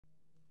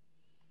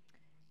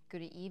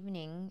Good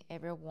evening,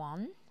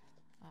 everyone.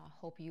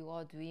 Hope you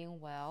are doing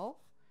well.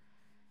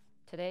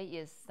 Today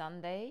is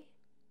Sunday,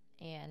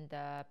 and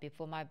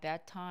before my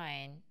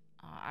bedtime,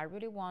 I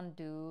really want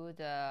to do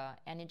the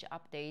energy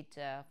update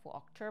for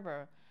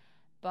October,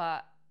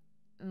 but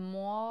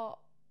more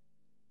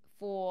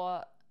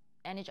for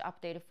energy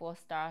update for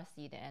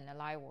Starseed and the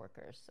light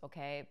workers.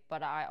 Okay,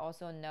 but I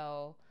also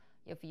know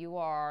if you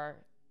are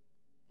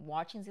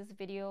watching this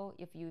video,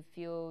 if you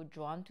feel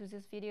drawn to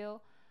this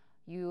video,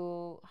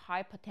 you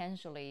high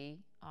potentially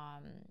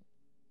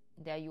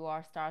that you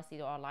are starseed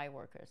or light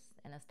workers,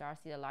 and the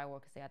starseed and light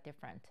workers, they are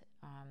different.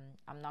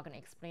 I'm not going to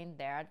explain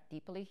that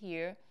deeply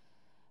here,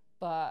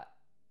 but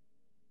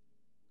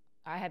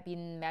I have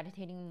been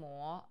meditating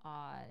more,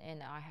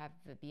 and I have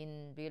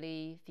been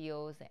really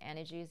feel the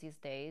energies these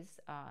days.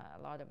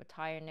 A lot of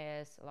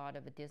tiredness, a lot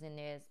of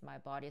dizziness, my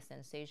body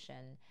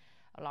sensation,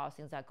 a lot of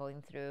things are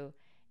going through.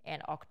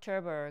 And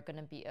October going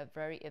to be a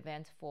very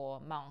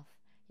eventful month.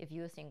 If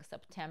you think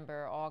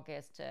September,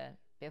 August,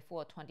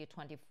 before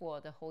 2024,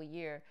 the whole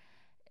year,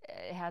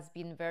 it has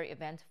been very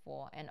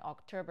eventful. And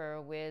October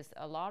with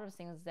a lot of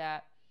things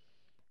that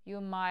you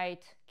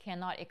might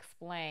cannot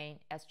explain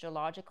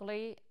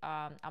astrologically.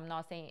 I'm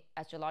not saying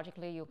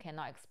astrologically you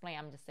cannot explain.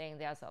 I'm just saying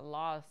there's a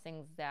lot of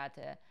things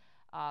that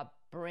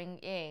bring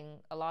in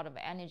a lot of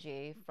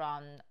energy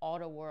from all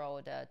the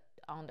world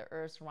on the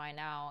earth right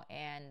now,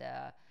 and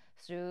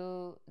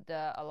through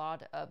a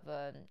lot of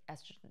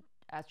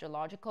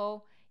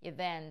astrological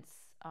events,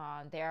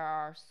 there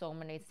are so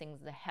many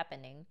things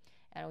happening.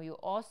 And you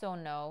also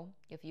know,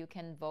 if you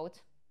can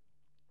vote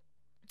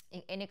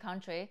in any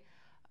country,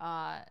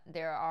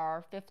 there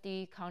are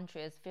 50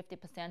 countries,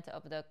 50%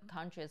 of the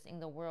countries in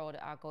the world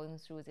are going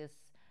through this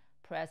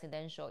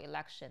presidential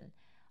election.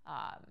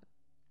 Um,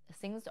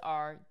 Things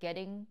are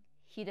getting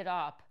heated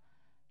up.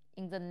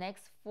 In the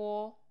next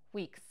 4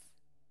 weeks,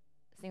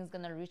 things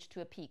gonna reach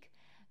to a peak.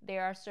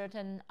 There are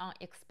certain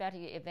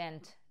unexpected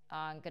events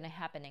gonna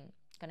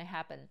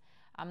happen.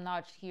 I'm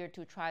not here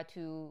to try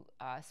to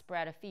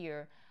spread a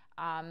fear.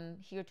 I'm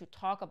here to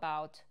talk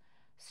about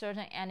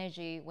certain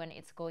energy when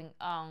it's going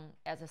on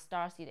as a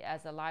starseed,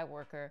 as a light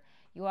worker.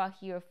 You are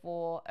here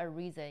for a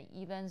reason,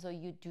 even though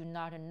you do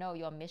not know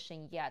your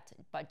mission yet,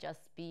 but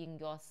just being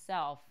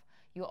yourself,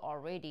 you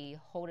already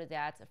hold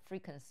that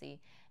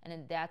frequency,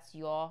 and that's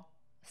your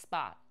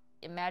spot.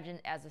 Imagine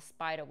as a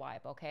spider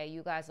web. Okay,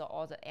 you guys are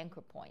all the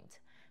anchor point,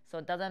 so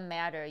it doesn't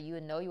matter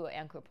you know your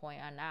anchor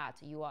point or not,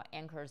 you are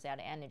anchors that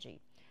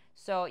energy.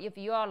 So if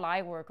you are a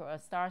light worker or a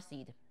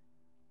starseed,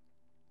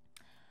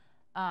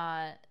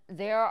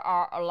 there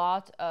are a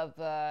lot of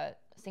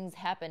things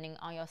happening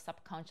on your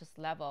subconscious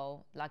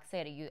level. Like I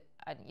said,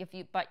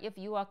 if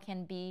you are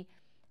can be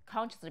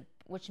consciously,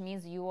 which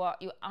means you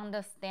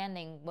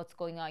understanding what's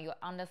going on. You're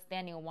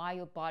understanding why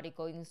your body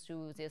going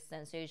through this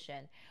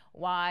sensation,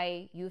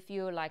 why you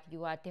feel like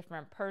you are a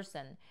different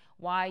person,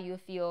 why you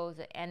feel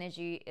the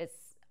energy is.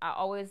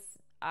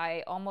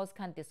 I almost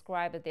can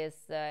describe this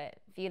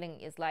feeling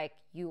is like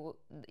you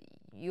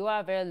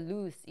are very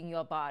loose in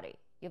your body,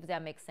 if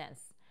that makes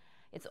sense.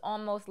 It's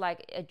almost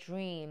like a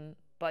dream,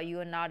 but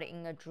you're not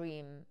in a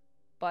dream.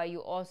 But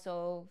you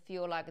also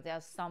feel like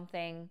there's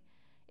something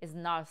is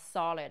not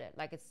solid.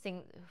 Like it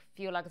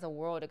feel like the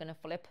world is gonna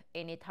flip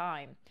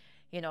anytime.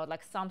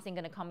 Like something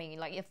gonna come in.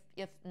 Like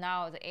if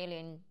now the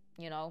alien,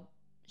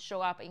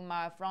 show up in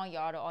my front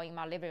yard or in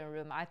my living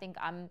room, I think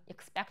I'm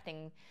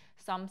expecting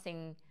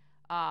something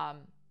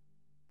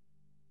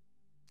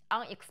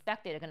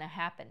unexpected gonna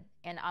happen,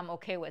 and I'm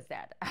okay with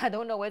that. I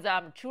don't know whether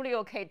I'm truly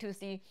okay to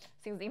see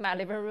things in my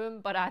living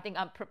room, but I think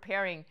I'm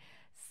preparing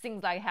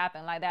things like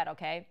happen like that.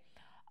 Okay,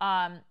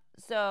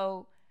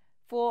 so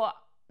for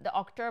the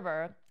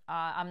October,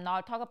 I'm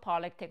not talking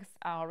politics.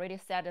 I already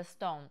set a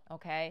stone.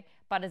 Okay,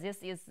 but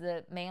this is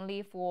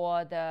mainly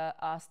for the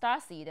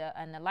starseed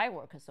and the light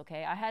workers.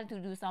 Okay, I had to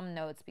do some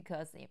notes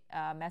because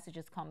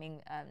messages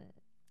coming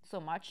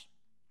so much.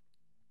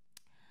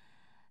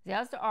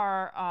 There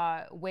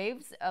are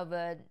waves of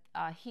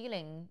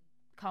healing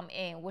come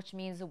in, which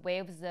means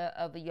waves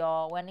of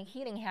when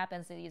healing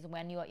happens is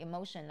when you're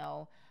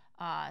emotional,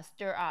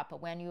 stir up,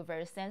 when you're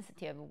very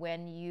sensitive,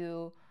 when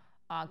you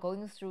are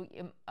going through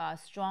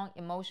strong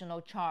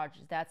emotional charge.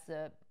 That's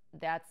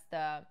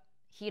the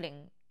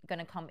healing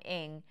gonna come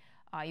in.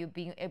 You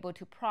being able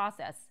to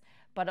process,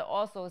 but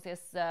also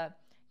this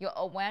your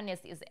awareness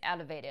is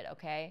elevated.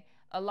 Okay,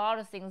 a lot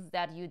of things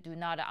that you do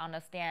not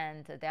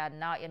understand that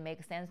now it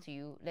makes sense to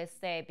you. Let's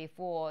say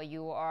before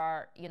you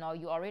are, you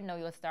already know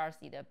you're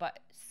starseed, but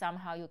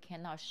somehow you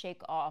cannot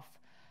shake off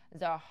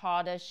the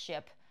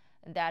hardship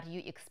that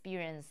you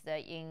experienced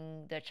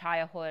in the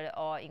childhood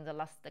or in the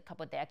last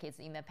couple of decades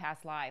in the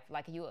past life.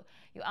 Like you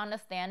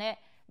understand it,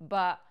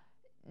 but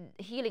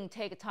healing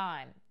takes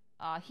time.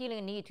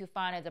 Healing need to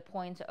find the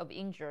point of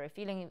injury.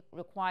 Feeling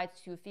required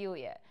to feel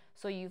it.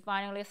 So you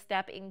finally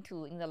step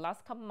into, in the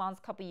last couple months,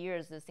 couple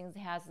years, things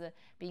has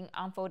been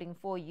unfolding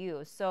for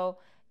you. So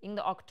in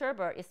the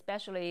October,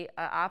 especially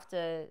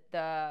after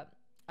the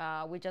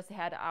we just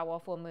had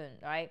our full moon,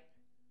 right?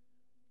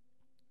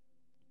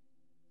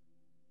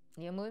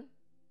 New moon,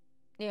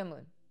 new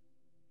moon.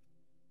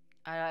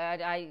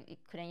 I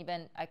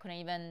couldn't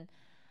even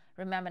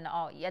remember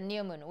now. Yeah,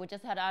 new moon. We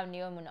just had our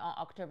new moon on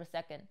October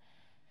 2nd.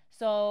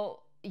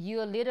 So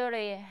you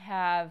literally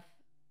have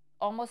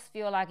almost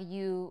feel like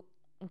you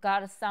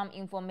got some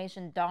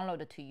information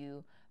downloaded to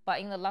you, but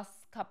in the last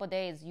couple of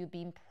days you've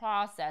been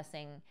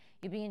processing,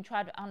 you've been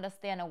trying to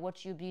understand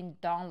what you've been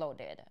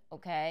downloaded.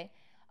 Okay,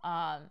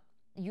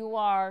 you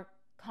are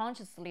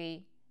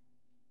consciously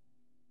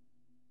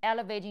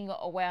elevating your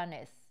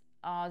awareness.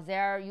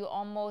 There you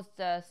almost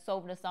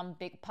solved some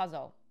big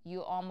puzzle.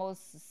 You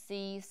almost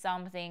see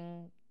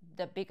something,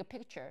 the bigger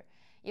picture.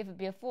 If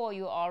before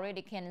you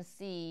already can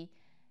see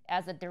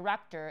as a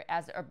director,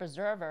 as an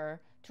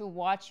observer, to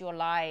watch your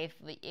life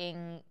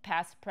in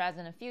past,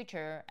 present, and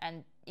future,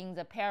 and in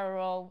the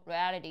parallel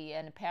reality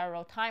and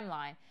parallel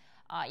timeline,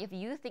 if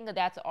you think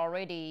that's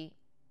already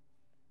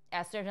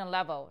at a certain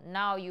level,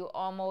 now you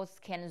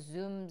almost can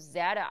zoom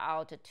that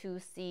out to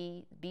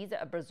see, be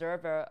the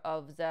observer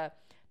of the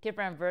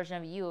different version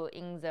of you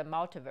in the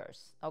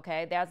multiverse.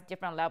 Okay, that's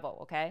different level.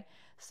 Okay,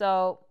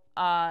 so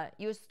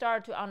you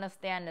start to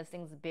understand the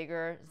things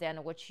bigger than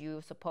what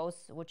you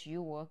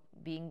were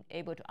being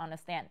able to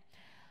understand.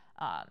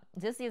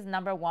 This is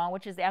number one,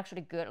 which is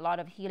actually good. A lot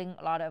of healing,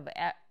 a lot of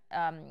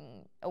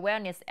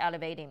awareness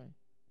elevating.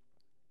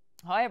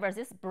 However,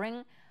 this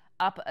bring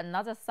up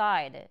another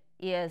side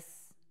is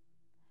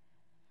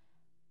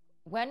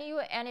when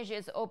your energy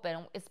is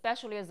open,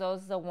 especially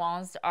those the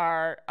ones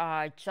are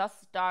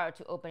just start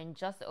to open,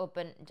 just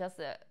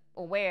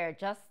aware,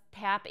 just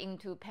tap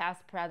into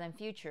past, present,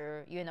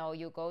 future. You know,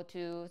 you go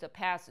to the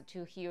past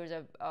to hear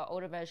the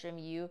older version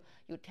of you.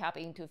 You tap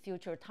into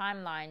future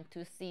timeline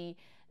to see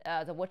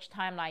the which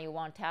timeline you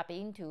want to tap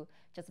into.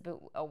 Just be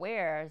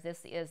aware.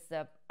 This is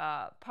the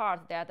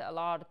part that a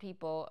lot of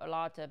people, a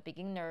lot of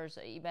beginners,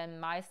 even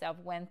myself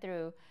went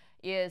through.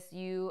 Is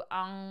you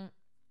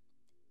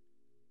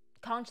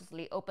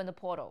consciously open the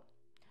portal.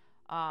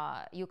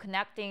 You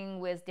connecting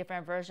with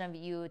different version of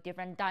you,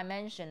 different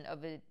dimension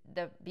of it,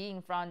 the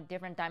being from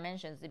different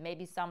dimensions.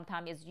 Maybe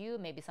sometime it's you,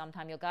 maybe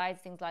sometime your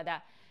guides, things like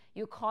that.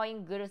 You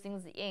calling good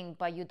things in,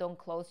 but you don't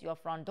close your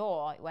front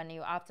door when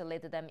you after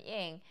let them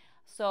in.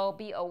 So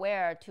be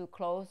aware to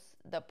close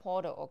the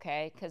portal,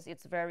 okay? Because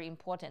it's very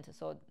important.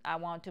 So I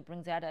want to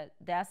bring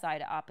that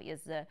side up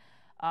is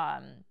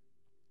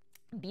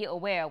be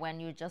aware when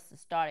you just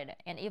started.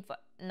 And if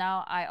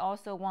now I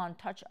also want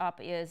to touch up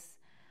is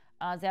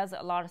there's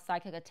a lot of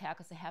psychic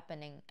attacks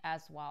happening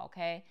as well.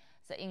 Okay,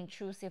 the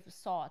intrusive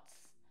thoughts.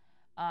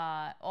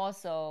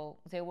 Also,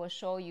 they will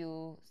show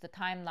you the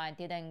timeline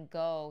didn't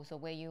go the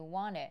way you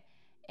wanted,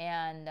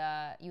 and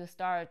you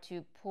start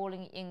to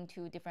pulling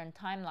into different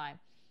timeline,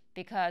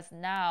 because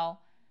now,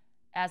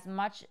 as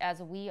much as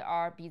we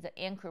are be the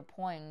anchor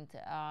point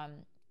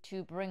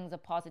to bring the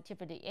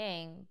positivity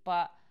in,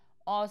 but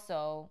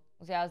also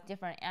there's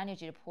different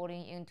energy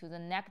pulling into the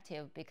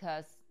negative,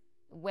 because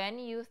when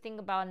you think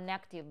about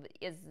negative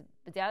is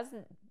there's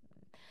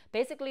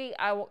basically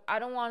I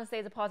don't want to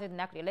say the positive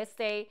negative. Let's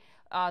say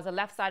the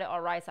left side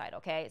or right side.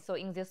 Okay, so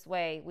in this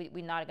way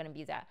we're not going to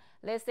be that.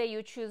 Let's say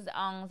you choose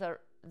on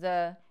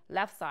the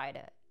left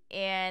side,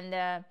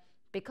 and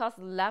because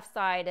left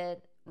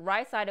side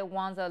right side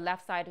wants the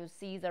left side to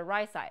see the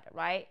right side,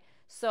 right?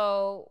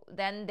 So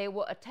then they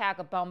will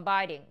attack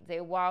bombarding. They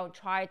will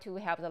try to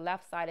have the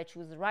left side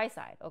choose the right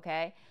side.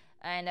 Okay,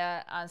 and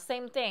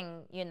same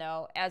thing, you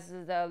know, as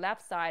the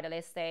left side,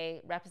 let's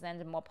say,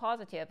 represents more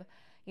positive,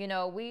 you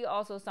know, we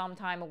also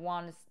sometimes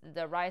want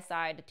the right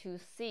side to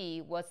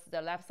see what's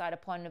the left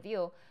side point of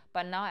view.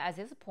 But now at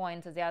this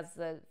point, there's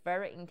a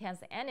very intense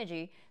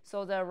energy.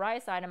 So the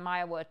right side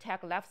mind will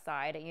attack left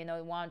side, you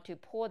know, want to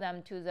pull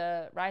them to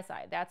the right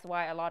side. That's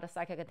why a lot of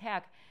psychic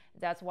attack.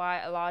 That's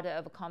why a lot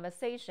of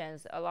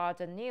conversations, a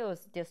lot of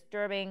news,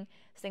 disturbing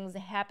things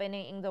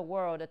happening in the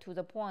world, to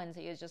the point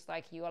it's just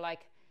like you're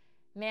like,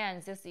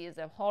 man, this is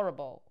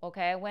horrible.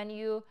 Okay, when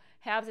you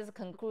have this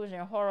conclusion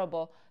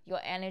horrible, your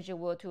energy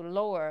will to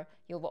lower.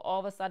 You will all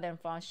of a sudden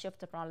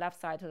shift from left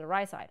side to the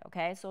right side.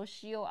 Okay, so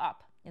shield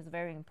up is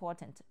very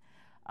important.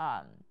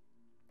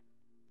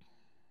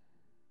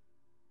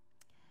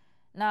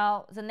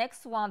 Now the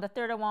next one, the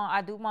third one,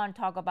 I do want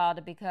to talk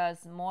about,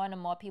 because more and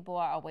more people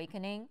are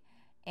awakening,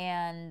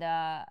 and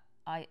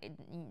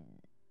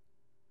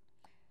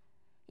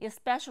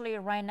especially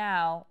right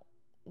now,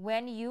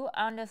 when you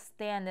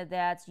understand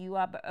that you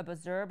are an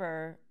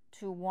observer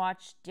to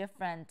watch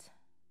different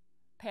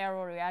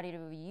parallel reality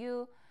of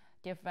you,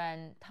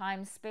 different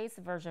time space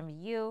version of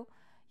you,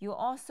 you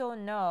also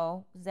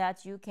know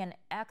that you can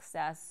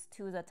access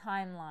to the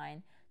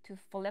timeline, to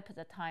flip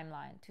the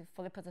timeline, to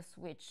flip the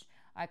switch.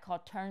 I call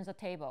turn the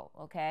table.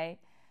 Okay,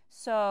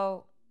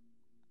 so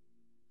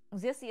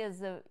this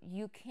is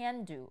you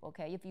can do.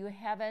 Okay, if you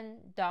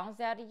haven't done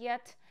that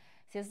yet,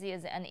 this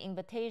is an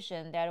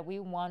invitation that we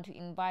want to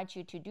invite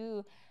you to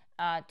do,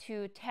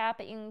 to tap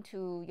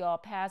into your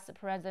past,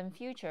 present,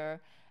 future,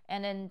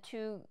 and then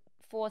to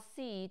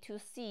foresee to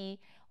see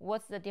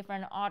what's the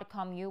different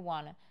outcome you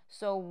want.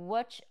 So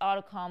which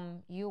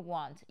outcome you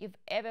want. If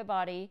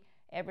everybody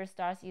ever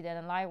starts in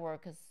the light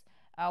work,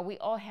 we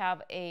all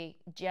have a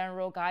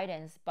general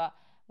guidance, but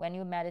when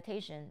you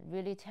meditation,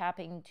 really tap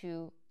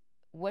into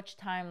which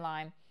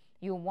timeline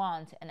you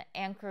want and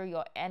anchor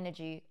your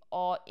energy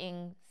all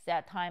in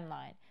that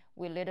timeline.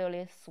 We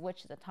literally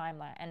switch the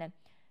timeline, and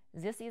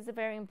this is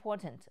very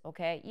important.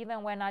 Okay,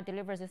 even when I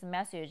deliver this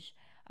message,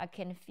 I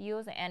can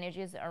feel the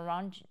energies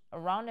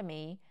around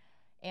me,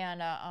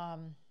 and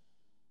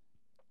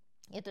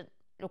it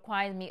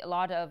requires me a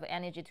lot of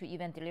energy to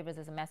even deliver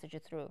this message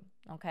through.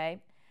 Okay,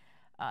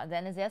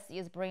 then this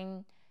is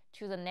bring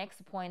to the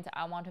next point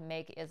I want to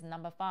make is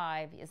number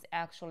 5 is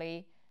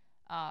actually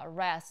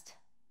rest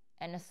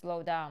and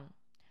slow down.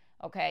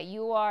 Okay,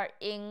 you are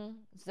in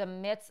the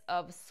midst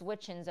of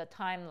switching the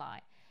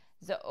timeline.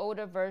 The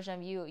older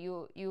version of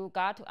you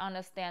got to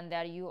understand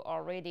that you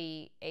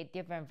already a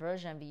different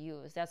version of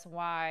you. That's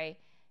why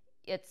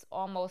it's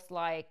almost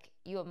like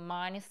your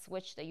mind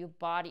switched, your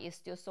body is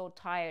still so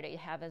tired, it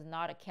has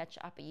not catch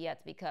up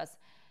yet, because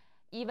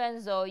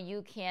even though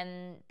you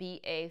can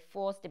be a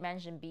fourth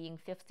dimension being,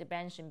 fifth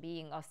dimension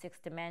being, or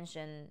sixth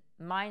dimension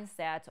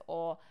mindset,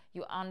 or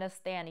you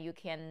understand you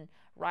can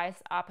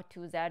rise up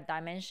to that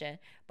dimension,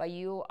 but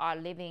you are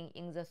living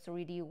in the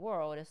 3D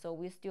world, so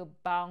we're still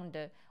bound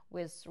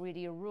with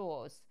 3D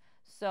rules.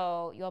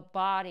 So your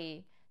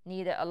body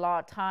needed a lot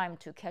of time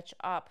to catch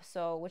up.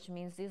 So which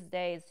means these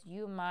days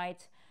you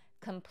might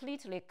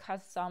completely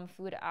cut some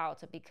food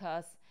out,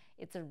 because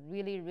it's a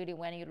really, really,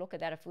 when you look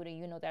at that food and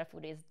you know that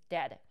food is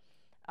dead.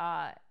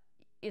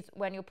 It's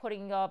when you put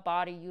in your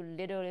body, you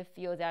literally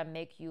feel that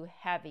make you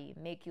heavy,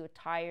 make you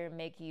tired,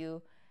 make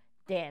you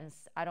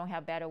dense. I don't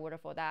have better word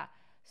for that.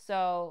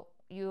 So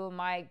you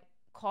might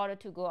call it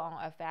to go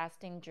on a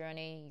fasting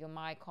journey. You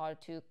might call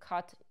it to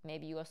cut,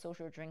 maybe you're a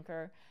social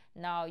drinker.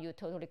 Now you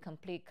totally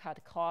complete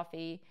cut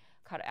coffee,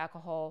 cut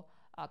alcohol,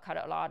 cut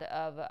a lot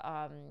of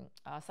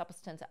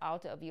substance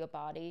out of your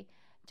body.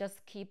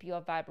 Just keep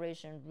your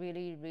vibration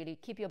really, really,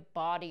 keep your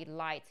body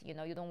light. You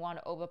know, you don't want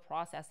to over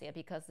process it,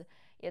 because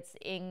it's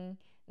in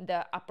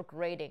the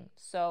upgrading.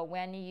 So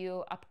when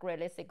you upgrade,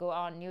 let's say go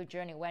on a new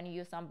journey, when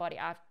you somebody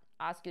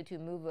ask you to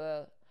move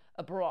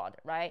abroad,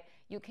 right?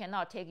 You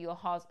cannot take your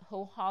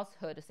whole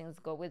household things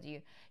go with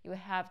you. You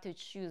have to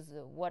choose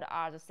what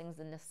are the things,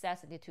 the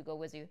necessity to go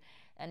with you.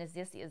 And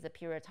this is a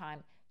period of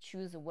time.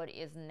 Choose what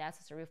is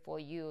necessary for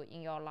you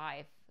in your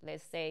life.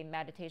 Let's say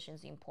meditation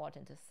is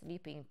important,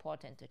 sleeping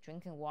important,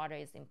 drinking water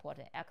is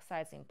important,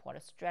 exercise is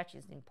important, stretch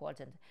is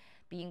important,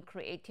 being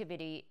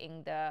creativity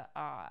in the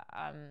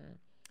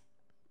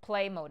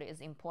play mode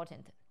is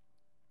important.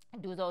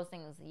 Do those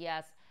things.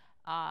 Yes,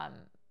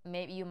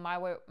 maybe you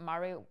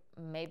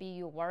maybe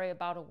you worry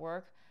about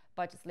work,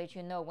 but just let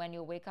you know, when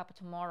you wake up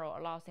tomorrow,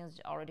 a lot of things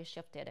already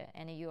shifted,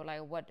 and you're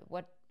like,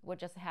 what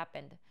just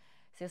happened?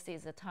 This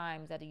is the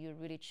time that you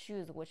really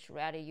choose which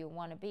reality you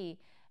want to be,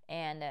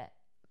 and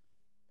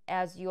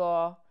as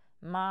your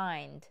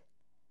mind,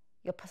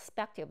 your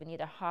perspective need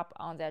to hop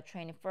on that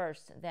train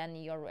first, then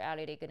your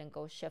reality gonna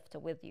go shift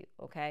with you.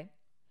 Okay.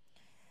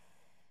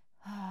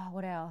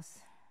 What else?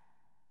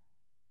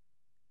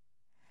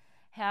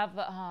 Have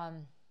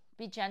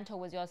be gentle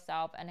with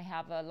yourself and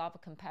have a lot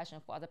of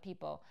compassion for other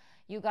people.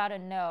 You gotta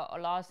know a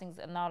lot of things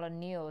are not on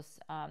news.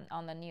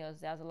 On the news,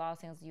 there's a lot of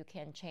things you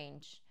can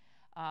change.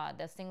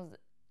 The things.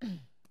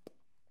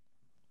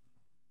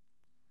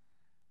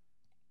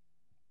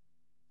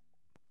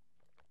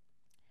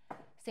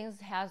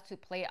 Things has to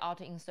play out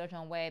in a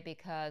certain way,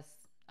 because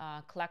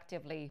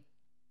collectively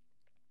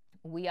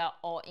we are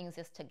all in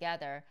this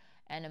together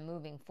and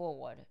moving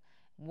forward.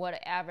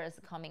 Whatever is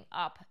coming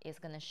up is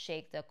going to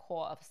shake the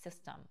core of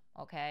system.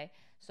 Okay,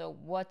 so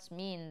what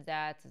means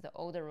that the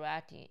older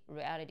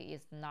reality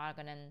is not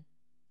going to,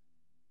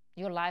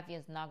 your life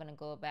is not going to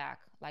go back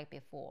like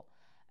before.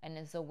 And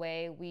it's the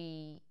way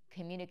we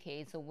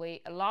communicate, it's the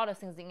way a lot of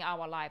things in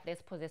our life,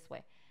 let's put it this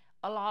way,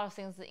 a lot of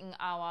things in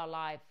our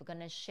life are going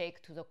to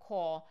shake to the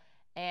core,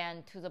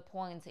 and to the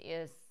point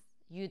is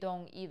you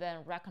don't even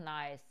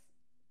recognize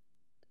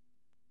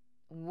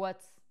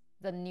what's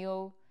the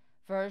new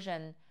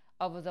version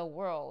of the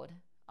world.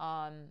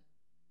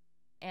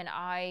 And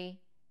I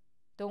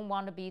don't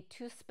want to be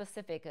too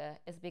specific.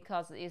 It's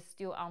because it's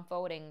still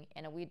unfolding,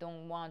 and we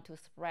don't want to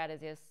spread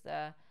this,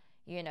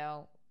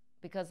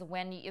 because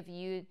if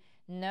you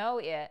know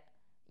it,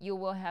 you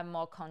will have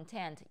more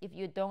content. If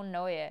you don't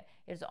know it,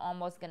 it's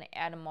almost going to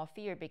add more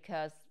fear,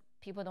 because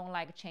people don't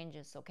like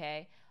changes.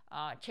 Okay,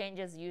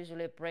 changes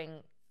usually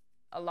bring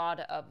a lot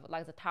of,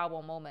 like the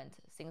tower moment,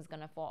 things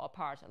gonna fall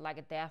apart, like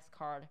a death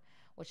card,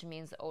 which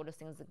means all the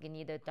things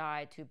need to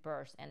die to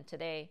birth. And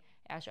today,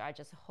 actually, I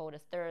just hold a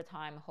third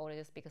time holding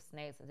this big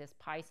snake, this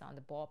python,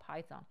 the ball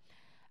python.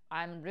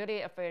 I'm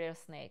really afraid of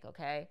snake.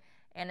 Okay,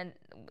 and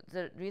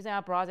the reason I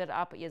brought it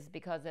up is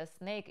because the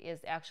snake is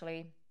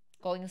actually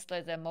going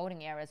through the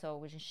molding area, so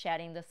which is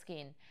shedding the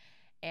skin,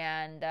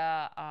 and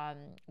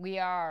we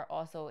are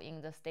also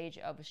in the stage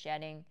of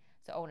shedding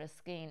the older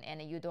skin,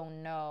 and you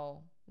don't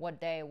know what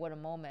day, what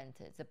moment.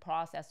 The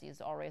process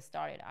is already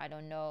started. I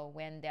don't know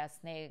when that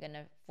snake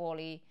gonna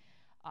fully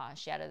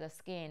shatter the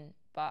skin,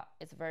 but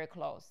it's very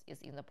close.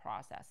 It's in the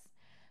process.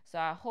 So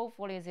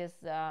hopefully this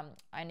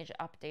energy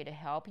update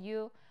help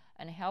you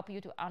and help you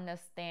to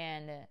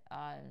understand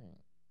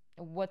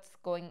what's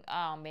going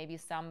on. Maybe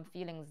some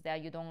feelings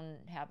that you don't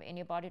have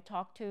anybody to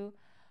talk to,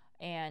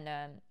 and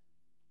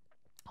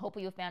hope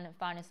you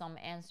find some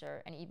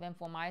answer. And even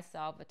for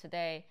myself,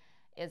 today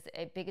is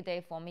a big day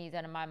for me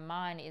that my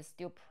mind is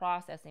still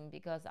processing,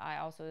 because I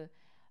also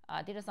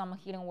did some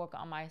healing work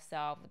on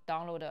myself,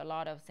 downloaded a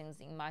lot of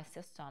things in my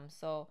system.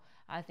 So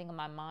I think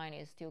my mind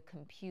is still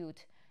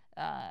compute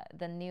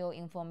the new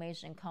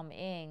information come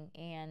in,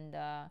 and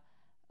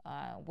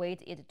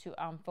wait it to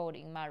unfold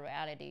in my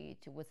reality.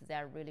 To what does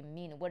that really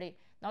mean?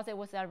 Not say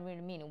what's that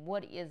really mean?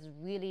 What is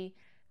really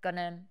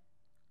gonna,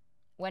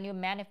 when you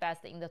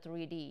manifest in the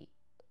 3D,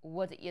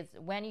 what is,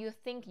 when you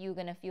think you're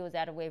gonna feel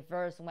that way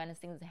versus when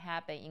things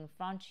happen in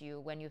front of you,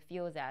 when you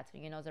feel that,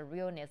 the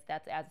realness,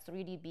 that's as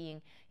 3D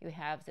being, you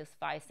have this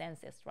five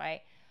senses,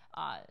 right?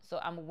 So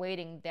I'm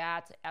waiting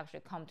that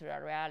actually come to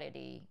the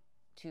reality,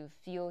 to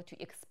feel,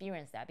 to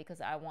experience that, because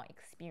I want to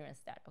experience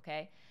that.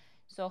 Okay,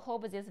 so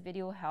hope this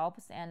video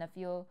helps, and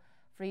feel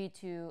free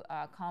to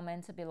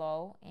comment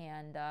below,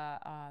 and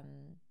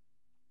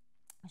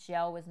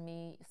share with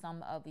me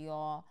some of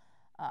your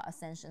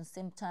ascension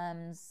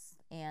symptoms,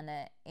 and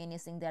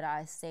anything that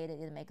I say that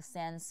it makes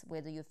sense,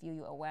 whether you feel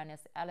your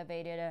awareness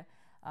elevated,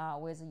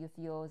 whether you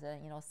feel the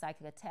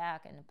psychic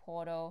attack and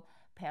portal,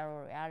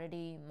 parallel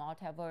reality,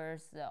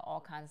 multiverse,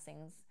 all kinds of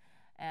things.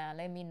 And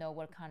let me know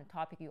what kind of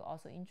topic you're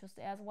also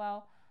interested as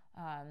well.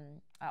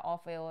 I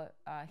offer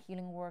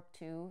healing work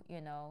too.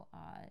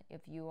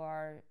 If you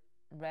are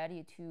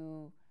ready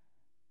to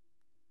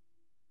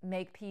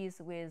make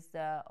peace with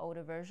the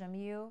older version of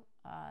you,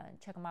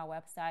 check my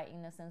website,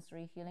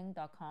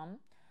 innersensoryhealing.com.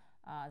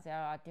 There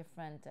are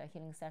different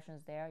healing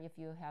sessions there. If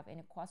you have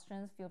any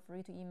questions, feel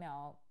free to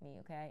email me,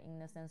 okay?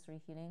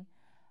 innersensoryhealing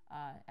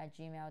at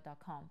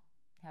gmail.com.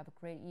 Have a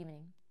great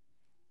evening.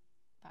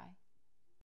 Bye.